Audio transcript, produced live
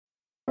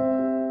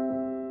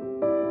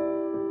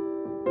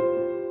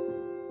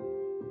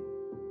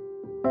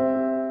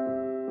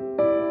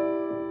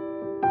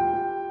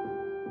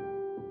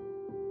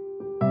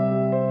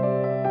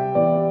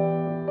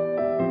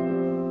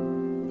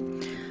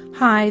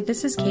Hi,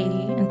 this is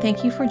Katie, and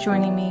thank you for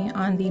joining me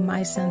on the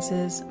My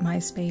Senses, My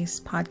Space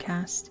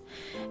podcast.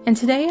 And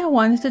today I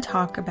wanted to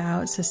talk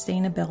about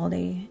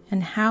sustainability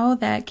and how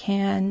that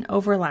can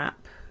overlap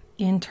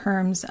in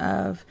terms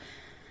of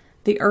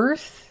the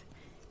earth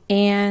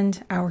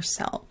and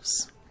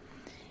ourselves.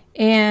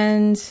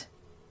 And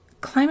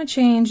climate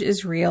change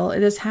is real.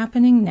 It is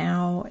happening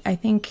now. I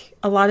think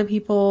a lot of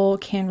people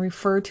can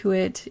refer to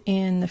it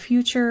in the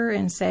future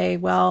and say,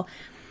 well,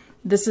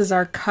 this is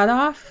our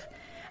cutoff.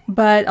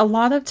 But a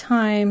lot of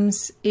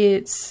times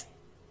that's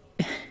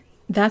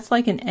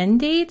like an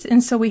end date.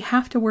 And so we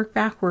have to work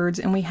backwards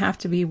and we have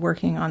to be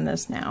working on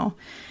this now.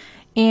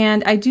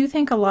 And I do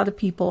think a lot of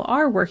people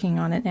are working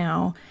on it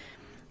now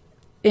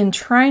in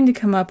trying to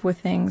come up with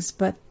things,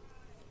 but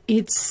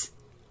it's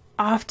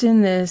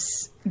often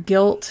this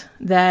guilt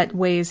that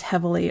weighs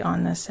heavily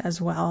on this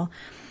as well.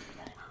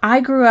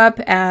 I grew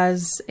up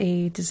as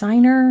a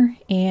designer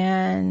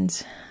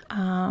and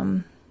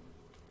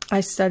I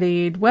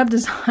studied web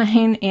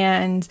design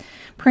and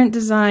print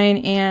design,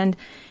 and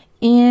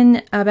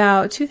in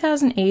about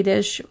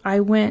 2008-ish,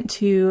 I went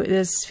to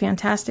this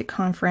fantastic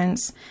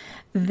conference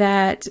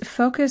that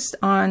focused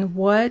on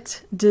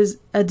what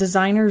a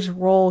designer's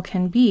role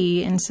can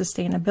be in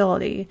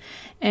sustainability.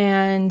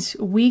 And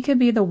we could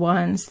be the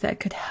ones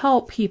that could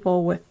help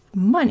people with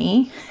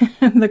money,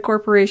 the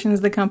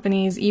corporations, the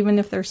companies, even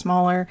if they're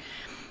smaller,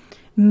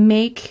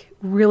 make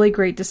really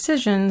great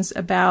decisions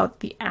about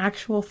the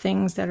actual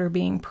things that are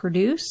being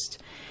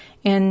produced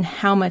and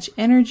how much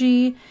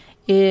energy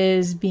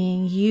is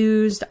being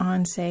used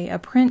on, say, a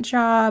print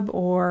job,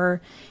 or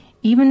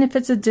even if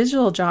it's a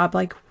digital job,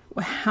 like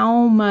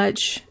how many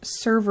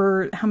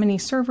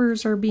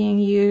servers are being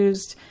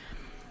used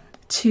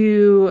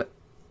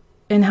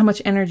and how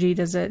much energy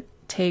does it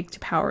take to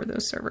power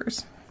those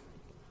servers.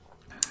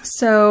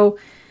 So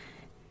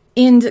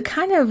in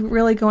kind of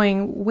really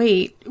going,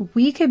 wait,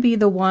 we could be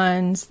the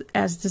ones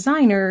as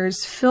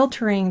designers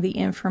filtering the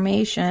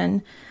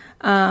information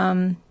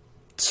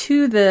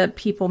to the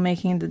people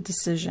making the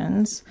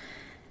decisions,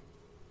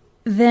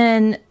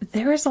 then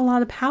there is a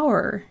lot of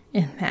power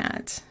in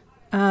that.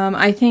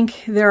 I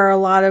think there are a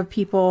lot of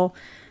people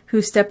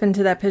who step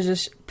into that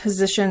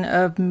position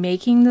of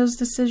making those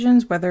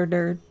decisions, whether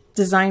they're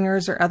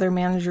designers or other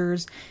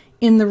managers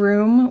in the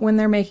room when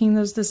they're making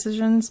those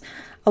decisions.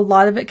 A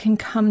lot of it can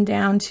come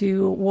down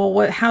to, well,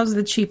 what's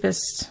the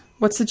cheapest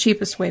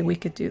way we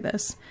could do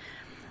this?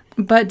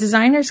 But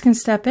designers can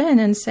step in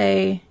and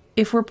say,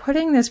 if we're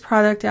putting this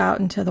product out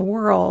into the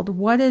world,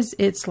 what is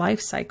its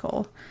life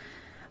cycle?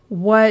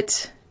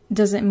 What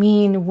does it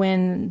mean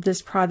when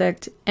this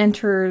product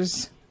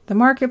enters the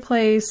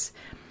marketplace,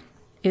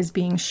 is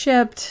being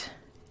shipped,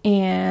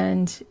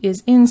 and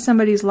is in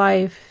somebody's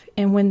life,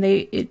 and when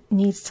it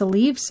needs to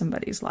leave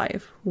somebody's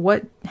life?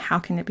 How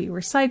can it be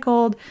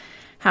recycled?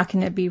 How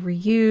can it be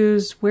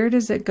reused? Where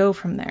does it go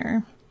from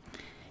there?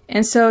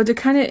 And so to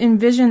kind of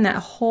envision that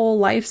whole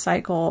life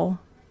cycle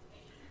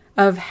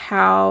of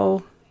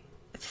how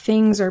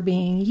things are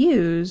being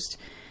used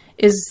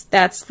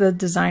that's the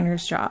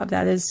designer's job.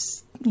 That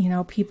is,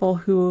 people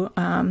who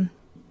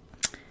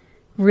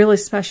really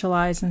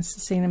specialize in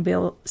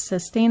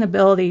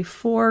sustainability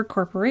for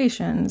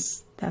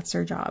corporations. That's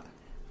their job.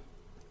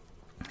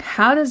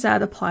 How does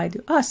that apply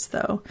to us,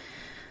 though?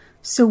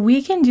 So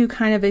we can do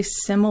kind of a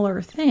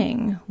similar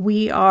thing.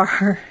 We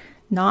are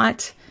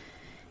not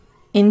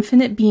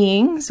infinite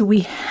beings.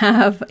 We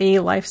have a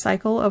life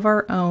cycle of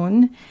our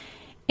own,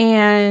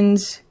 and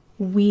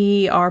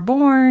we are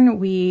born.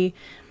 We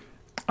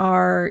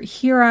are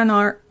here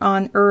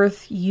on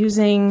Earth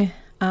using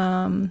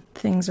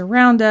things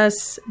around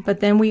us, but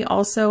then we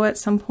also at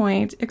some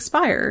point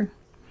expire.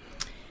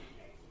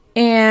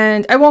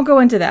 And I won't go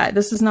into that.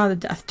 This is not a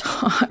death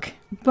talk,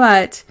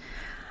 but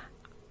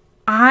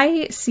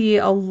I see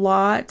a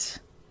lot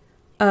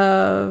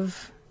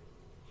of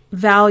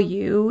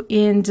value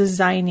in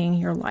designing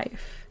your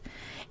life.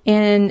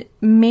 And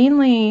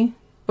mainly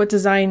what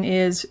design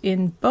is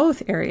in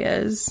both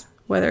areas,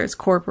 whether it's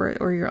corporate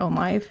or your own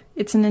life,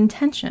 it's an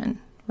intention,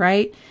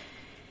 right?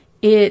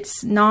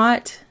 It's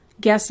not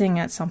guessing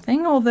at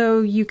something,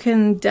 although you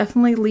can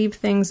definitely leave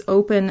things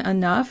open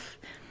enough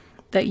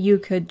that you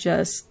could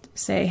just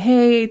say,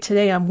 hey,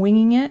 today I'm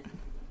winging it,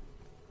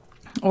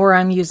 or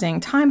I'm using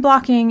time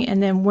blocking,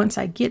 and then once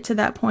I get to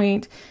that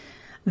point,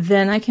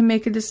 then I can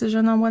make a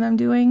decision on what I'm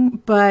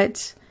doing.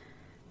 But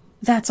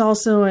that's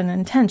also an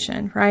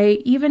intention,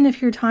 right? Even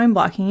if you're time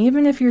blocking,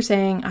 even if you're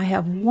saying, I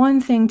have one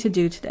thing to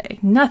do today,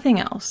 nothing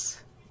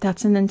else,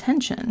 that's an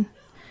intention.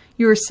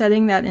 You're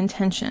setting that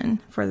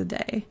intention for the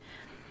day.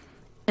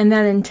 And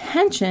that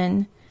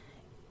intention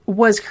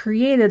was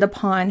created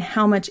upon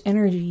how much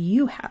energy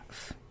you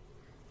have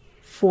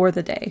for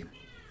the day.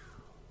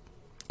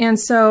 And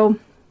so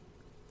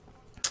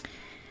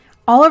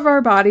all of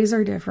our bodies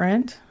are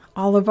different.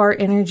 All of our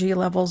energy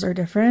levels are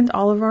different.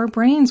 All of our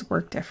brains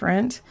work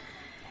different.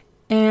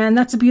 And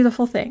that's a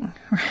beautiful thing,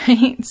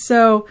 right?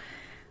 So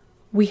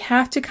we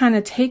have to kind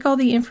of take all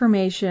the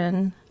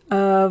information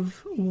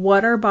of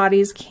what our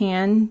bodies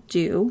can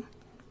do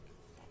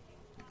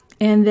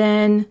And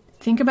then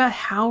think about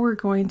how we're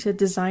going to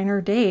design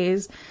our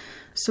days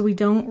so we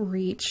don't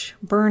reach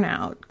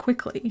burnout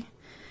quickly.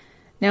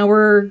 Now,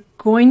 we're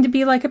going to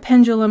be like a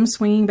pendulum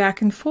swinging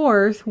back and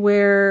forth,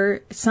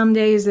 where some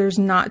days there's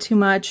not too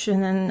much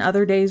and then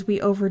other days we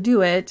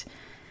overdo it.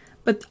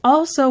 But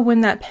also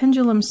when that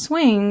pendulum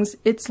swings,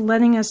 it's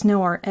letting us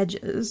know our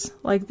edges.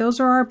 Like, those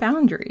are our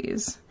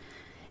boundaries.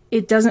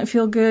 It doesn't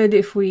feel good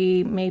if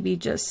we maybe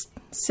just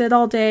sit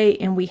all day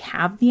and we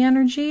have the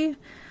energy.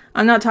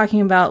 I'm not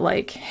talking about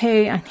like,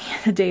 hey, I need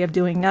a day of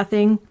doing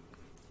nothing.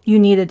 You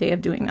need a day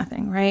of doing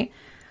nothing, right?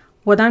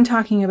 What I'm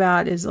talking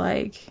about is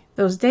like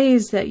those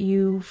days that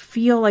you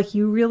feel like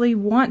you really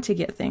want to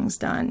get things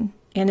done,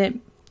 and it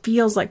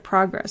feels like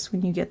progress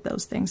when you get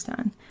those things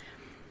done.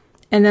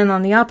 And then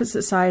on the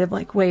opposite side of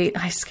like, wait,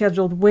 I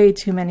scheduled way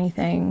too many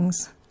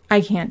things. I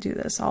can't do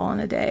this all in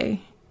a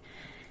day.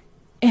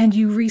 And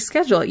you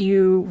reschedule it.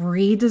 You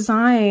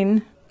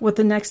redesign what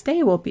the next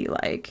day will be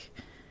like.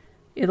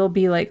 It'll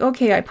be like,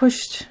 okay, I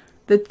pushed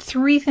the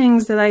 3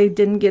 things that I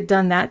didn't get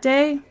done that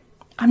day.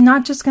 I'm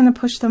not just going to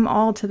push them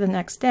all to the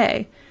next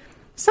day.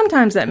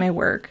 Sometimes that may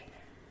work.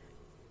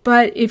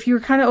 But if you're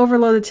kind of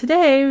overloaded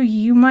today,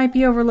 you might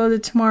be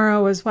overloaded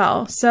tomorrow as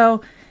well.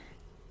 So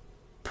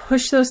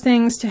push those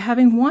things to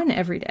having 1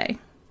 every day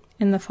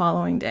in the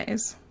following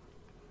days.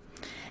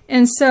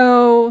 And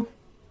so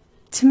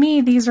to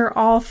me, these are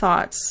all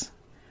thoughts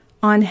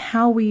on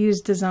how we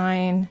use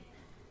design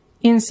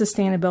in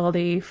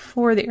sustainability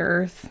for the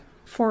earth,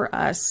 for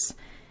us,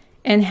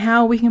 and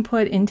how we can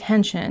put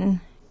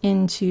intention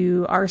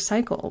into our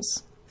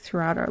cycles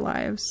throughout our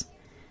lives.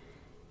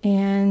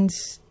 And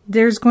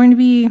there's going to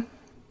be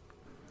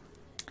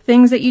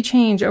things that you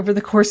change over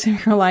the course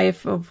of your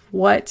life of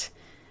what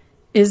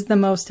is the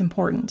most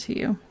important to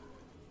you.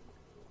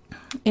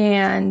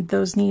 And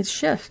those needs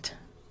shift.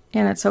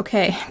 And it's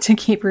okay to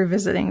keep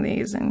revisiting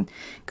these and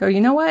go,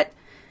 you know what?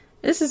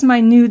 This is my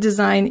new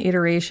design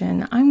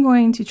iteration. I'm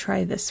going to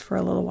try this for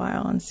a little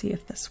while and see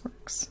if this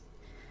works.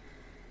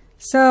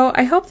 So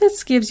I hope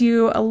this gives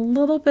you a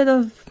little bit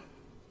of,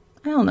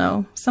 I don't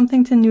know,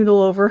 something to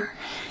noodle over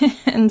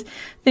and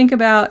think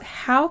about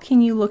how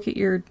can you look at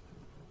your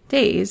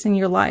days in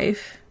your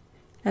life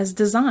as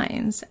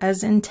designs,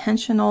 as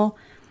intentional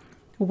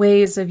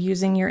ways of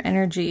using your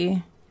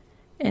energy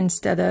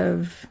instead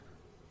of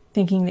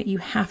thinking that you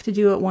have to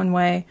do it one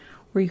way,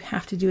 or you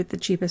have to do it the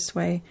cheapest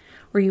way,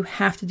 or you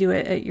have to do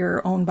it at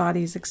your own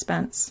body's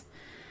expense.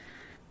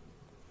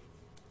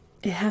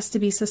 It has to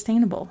be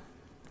sustainable,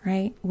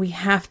 right? We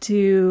have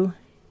to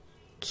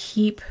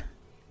keep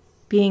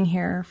being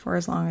here for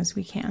as long as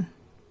we can.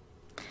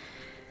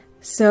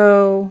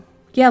 So,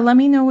 yeah, let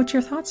me know what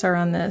your thoughts are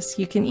on this.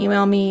 You can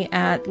email me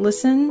at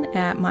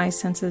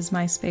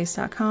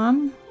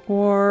listen@mysensesmyspace.com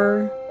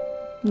or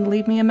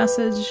leave me a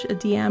message, a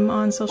DM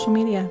on social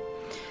media.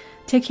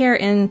 Take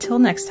care, and until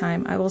next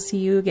time, I will see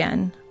you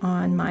again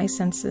on My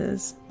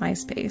Senses, My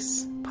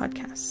Space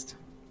podcast.